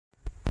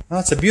Well,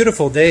 it's a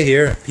beautiful day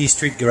here at P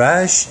Street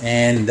Garage,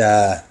 and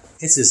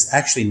this is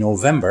actually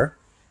November,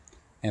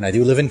 and I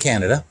do live in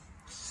Canada.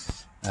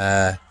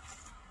 I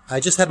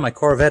just had my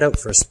Corvette out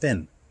for a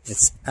spin.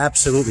 It's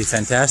absolutely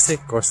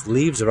fantastic. Of course, the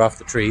leaves are off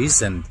the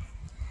trees, and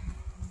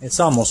it's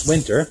almost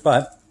winter,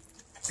 but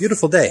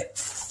beautiful day.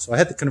 So I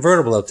had the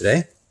convertible out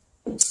today,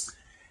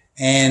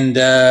 and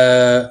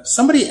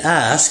somebody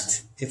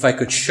asked if I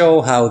could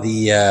show how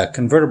the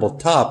convertible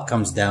top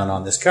comes down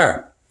on this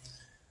car.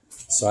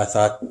 So I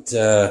thought,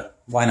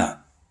 why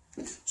not?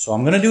 So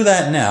I'm going to do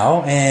that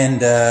now,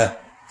 and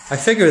I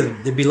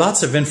figured there'd be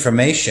lots of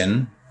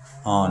information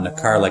on a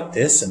car like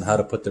this and how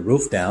to put the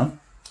roof down.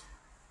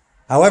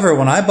 However,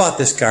 when I bought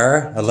this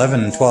car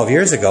 11 and 12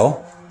 years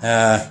ago,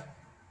 I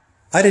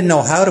didn't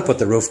know how to put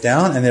the roof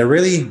down, and there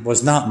really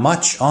was not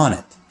much on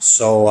it.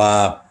 So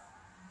I'm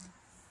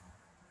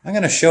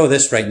going to show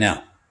this right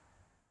now.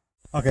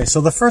 Okay, so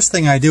the first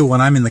thing I do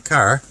when I'm in the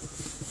car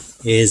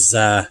is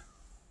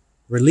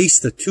release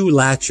the two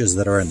latches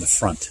that are in the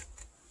front.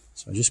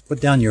 So just put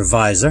down your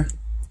visor.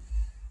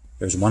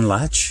 There's one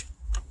latch.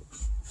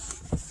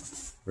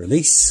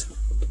 Release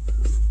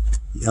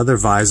the other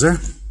visor.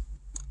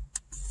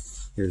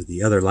 Here's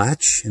the other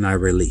latch, and I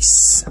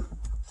release.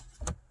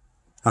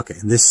 Okay,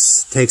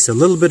 this takes a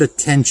little bit of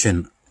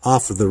tension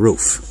off of the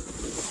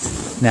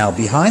roof. Now,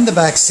 behind the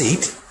back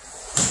seat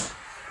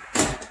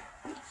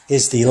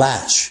is the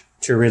latch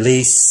to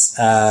release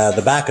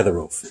the back of the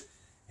roof.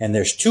 And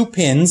there's two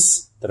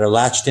pins that are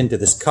latched into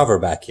this cover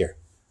back here.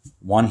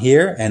 One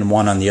here and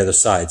one on the other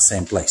side,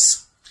 same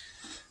place.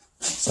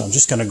 So I'm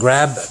just going to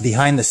grab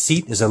behind the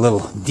seat. There's a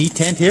little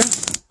detent here.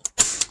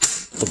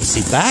 Put the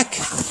seat back.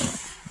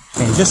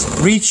 And just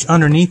reach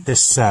underneath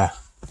this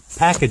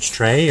package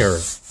tray or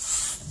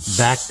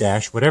back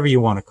dash, whatever you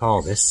want to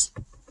call this.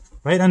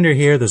 Right under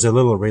here, there's a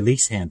little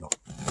release handle.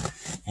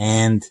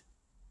 And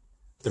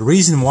the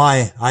reason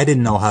why I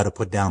didn't know how to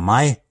put down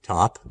my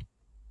top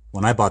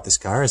when I bought this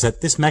car is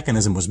that this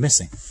mechanism was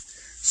missing.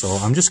 So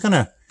I'm just going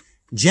to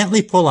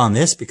gently pull on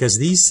this because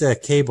these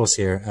cables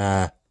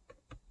here,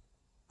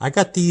 I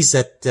got these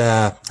at,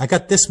 I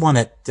got this one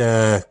at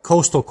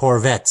Coastal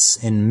Corvettes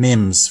in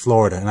Mims,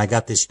 Florida, and I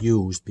got this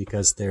used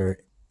because they're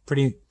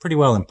pretty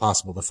well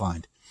impossible to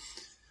find.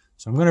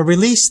 So I'm going to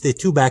release the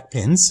two back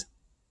pins,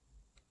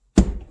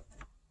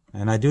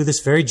 and I do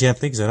this very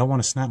gently because I don't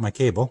want to snap my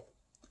cable.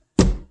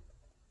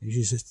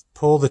 You just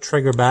pull the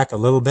trigger back a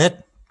little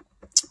bit,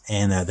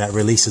 and that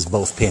releases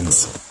both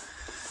pins.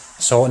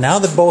 So now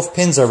that both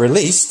pins are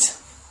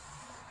released,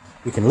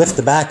 you can lift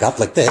the back up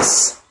like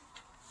this.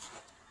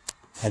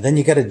 And then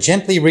you got to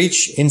gently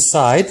reach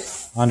inside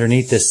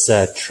underneath this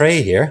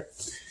tray here.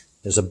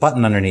 There's a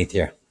button underneath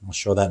here. I'll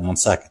show that in 1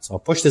 second. So I'll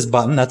push this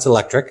button. That's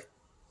electric.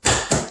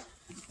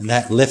 And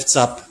that lifts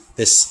up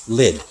this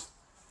lid.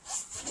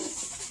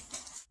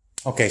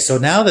 Okay, so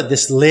now that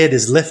this lid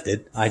is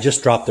lifted, I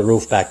just dropped the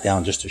roof back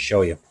down just to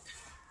show you.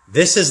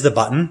 This is the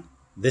button.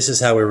 This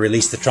is how we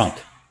release the trunk.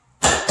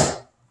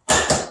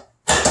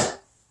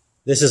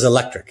 This is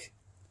electric.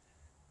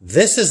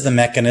 This is the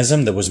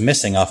mechanism that was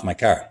missing off my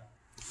car.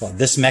 Well,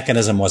 this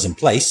mechanism was in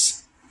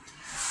place.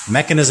 The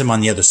mechanism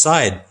on the other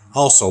side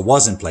also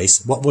was in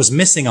place. What was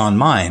missing on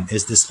mine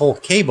is this whole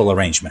cable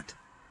arrangement.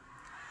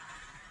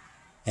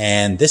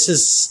 And this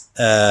is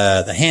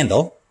the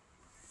handle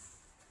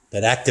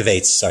that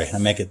activates. Sorry,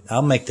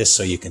 I'll make this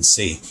so you can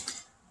see.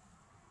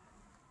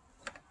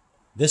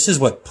 This is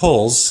what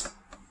pulls.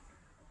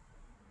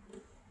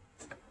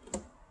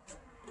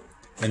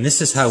 And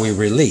this is how we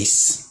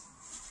release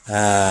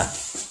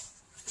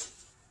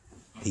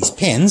these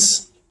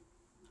pins.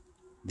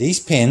 These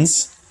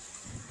pins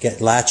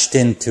get latched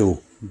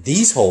into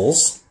these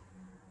holes,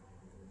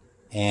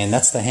 and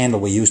that's the handle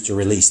we use to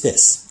release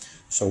this.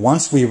 So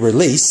once we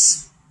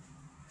release,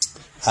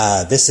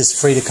 this is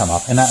free to come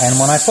up. And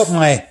when I put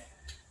my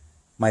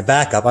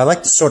back up, I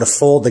like to sort of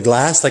fold the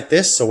glass like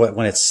this, so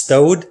when it's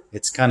stowed,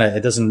 it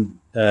doesn't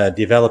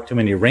develop too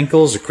many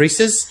wrinkles or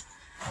creases.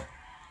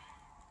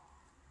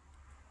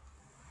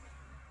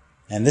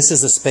 And this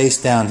is the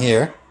space down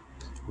here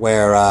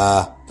where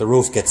the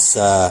roof gets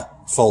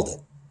folded.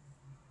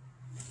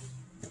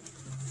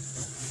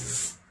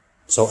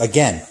 So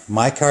again,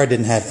 my car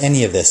didn't have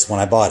any of this when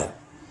I bought it.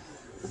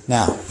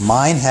 Now,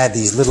 mine had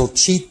these little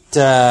cheat.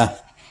 I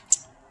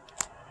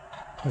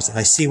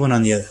see one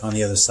on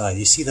the other side.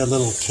 You see the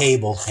little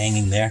cable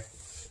hanging there?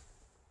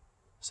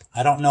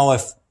 I don't know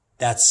if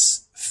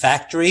that's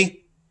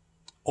factory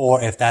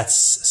or if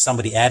that's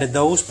somebody added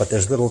those, but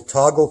there's little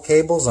toggle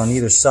cables on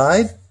either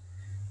side.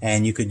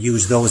 And you could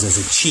use those as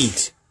a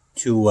cheat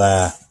to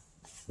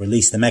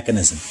release the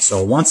mechanism.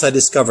 So once I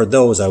discovered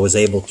those, I was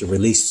able to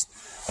release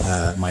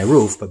my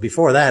roof. But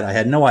before that, I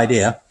had no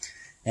idea.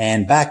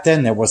 And back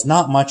then, there was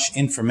not much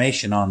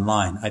information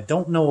online. I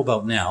don't know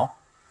about now.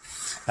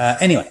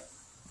 Anyway,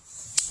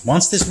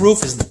 once this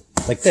roof is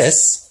like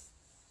this,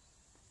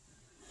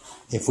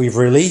 if we've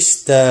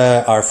released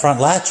our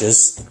front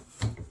latches,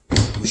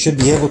 we should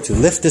be able to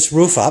lift this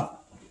roof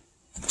up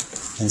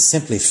and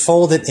simply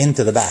fold it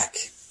into the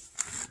back.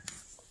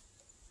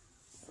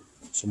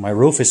 So my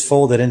roof is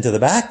folded into the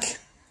back.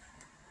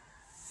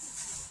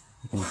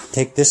 You can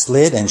take this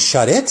lid and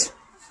shut it.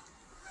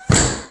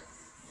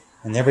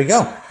 And there we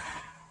go.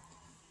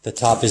 The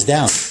top is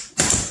down.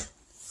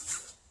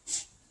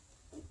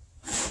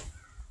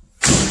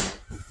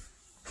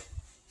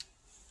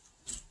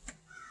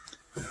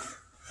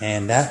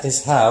 And that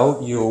is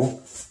how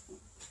you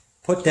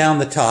put down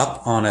the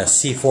top on a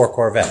C4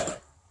 Corvette.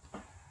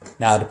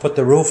 Now to put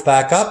the roof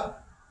back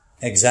up,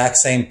 exact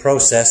same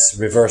process,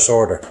 reverse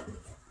order.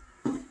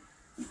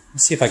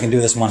 Let's see if I can do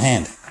this one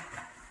hand.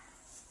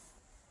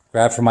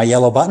 Grab for my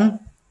yellow button,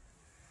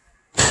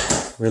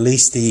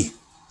 release the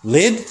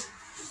lid,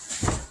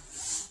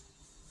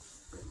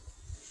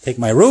 take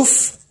my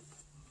roof,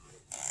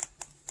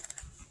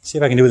 see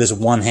if I can do this with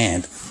one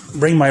hand.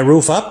 Bring my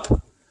roof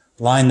up,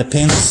 line the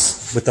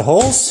pins with the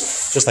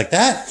holes, just like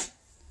that.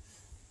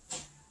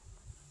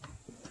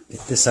 Get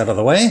this out of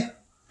the way.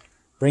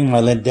 Bring my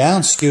lid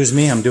down. Excuse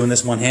me, I'm doing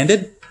this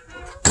one-handed.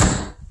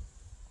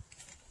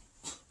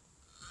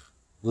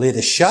 Lid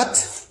is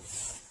shut.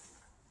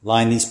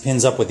 Line these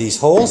pins up with these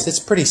holes. It's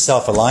pretty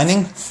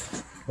self-aligning.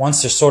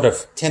 Once they're sort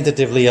of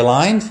tentatively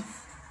aligned,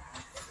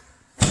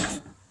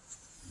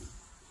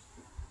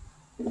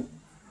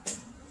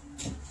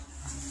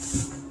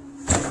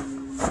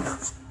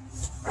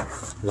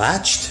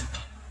 latched.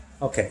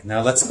 Okay,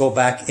 now let's go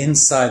back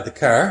inside the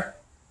car.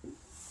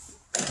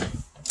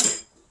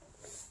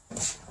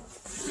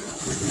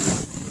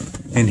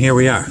 And here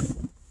we are.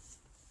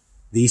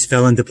 These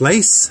fell into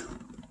place.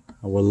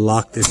 I will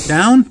lock this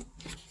down.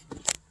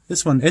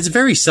 This one, it's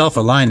very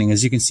self-aligning.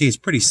 As you can see, it's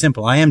pretty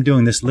simple. I am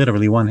doing this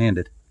literally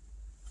one-handed.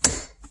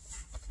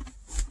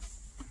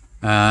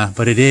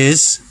 But it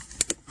is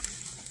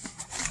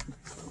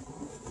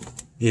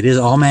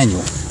all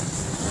manual.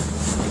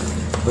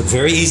 But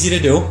very easy to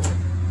do.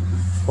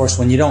 Of course,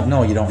 when you don't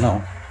know, you don't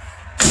know.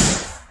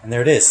 And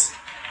there it is.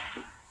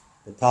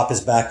 The top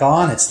is back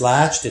on. It's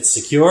latched. It's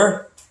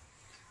secure.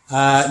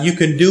 You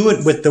can do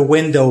it with the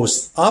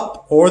windows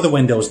up or the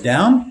windows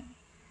down.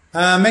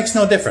 Makes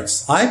no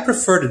difference. I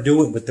prefer to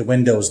do it with the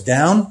windows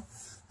down.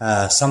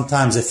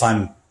 Sometimes if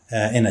I'm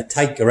in a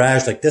tight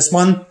garage like this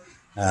one,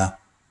 I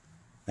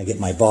get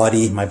my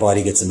body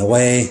gets in the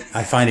way.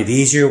 I find it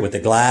easier with the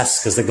glass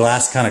because the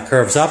glass kind of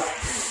curves up.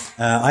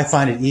 I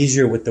find it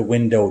easier with the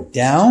window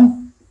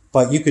down,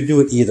 but you could do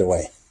it either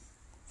way.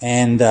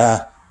 And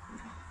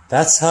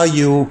that's how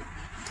you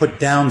put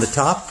down the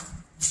top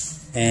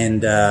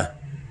and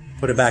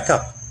put it back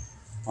up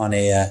on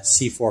a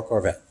C4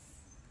 Corvette.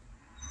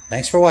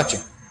 Thanks for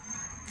watching.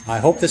 I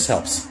hope this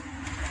helps.